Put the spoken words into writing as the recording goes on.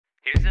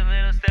Here's a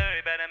little story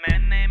about a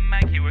man named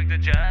Mike. He worked a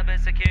job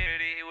as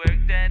security, he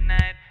worked at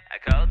night. I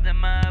called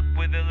him up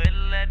with a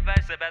little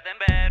advice about them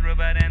bad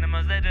robot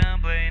animals that don't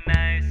play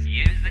nice.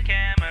 Use the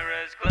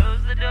cameras,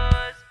 close the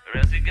doors, or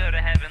else you go to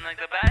heaven like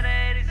the bot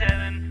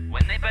 87.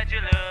 When they bite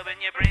your lobe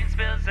and your brain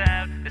spills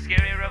out, the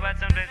scary robots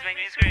sometimes make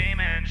me scream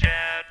and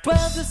shout.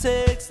 12 to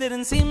 6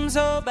 didn't seem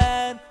so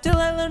bad, till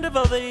I learned of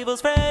all the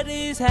evils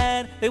Freddy's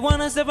had. They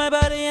wanna stuff my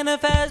body in a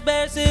fast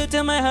bear suit,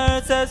 till my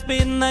heart starts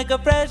beating like a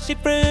freshy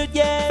fruit,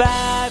 yeah.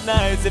 5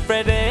 nights at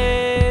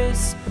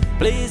Freddy's,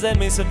 please let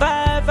me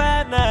survive.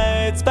 5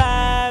 nights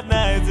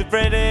at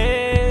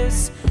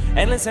Freddy's,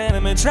 endless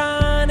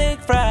animatronic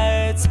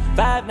frights.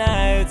 5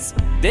 nights,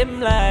 dim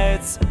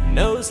lights,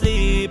 no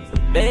sleep,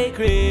 they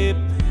creep.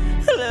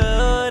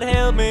 Lord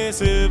help me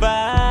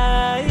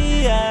survive.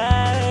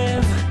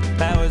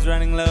 Power's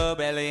running low,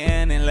 barely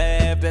any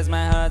left, as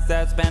my heart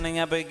starts pounding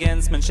up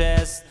against my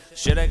chest.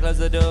 Should I close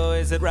the door?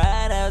 Is it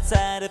right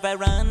outside? If I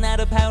run out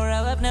of power,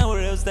 I'll have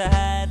nowhere else to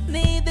hide.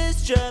 Need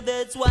this job,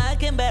 that's why I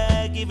came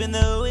back, even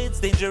though it's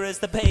dangerous,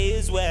 the pay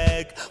is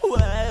whack.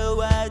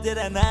 Why did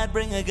I not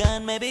bring a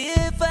gun? Maybe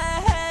if I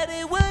had,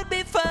 it would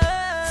be fun.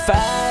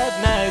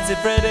 5 nights at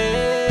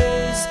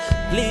Freddy's,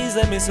 please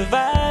let me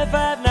survive.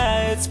 5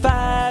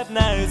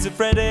 nights at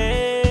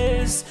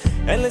Freddy's,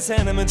 endless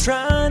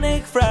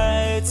animatronic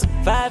frights.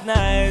 5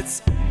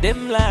 nights,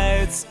 dim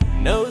lights,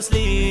 no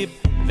sleep,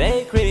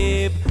 they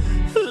creep.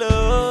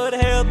 Lord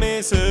help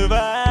me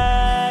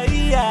survive.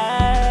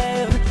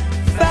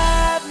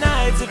 5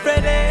 nights at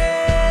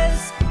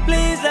Freddy's,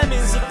 please let me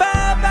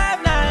survive.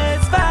 5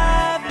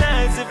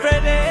 nights at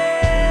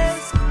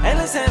Freddy's,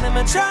 endless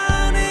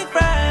animatronic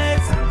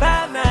frights.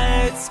 5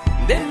 nights,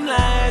 dim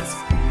lights,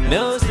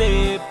 no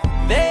sleep,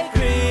 they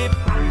creep.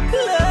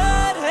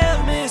 Lord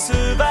help me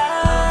survive.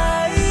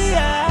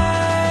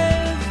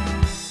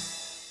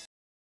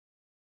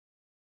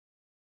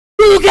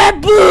 Booga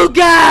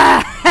booga!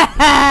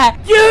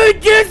 You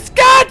just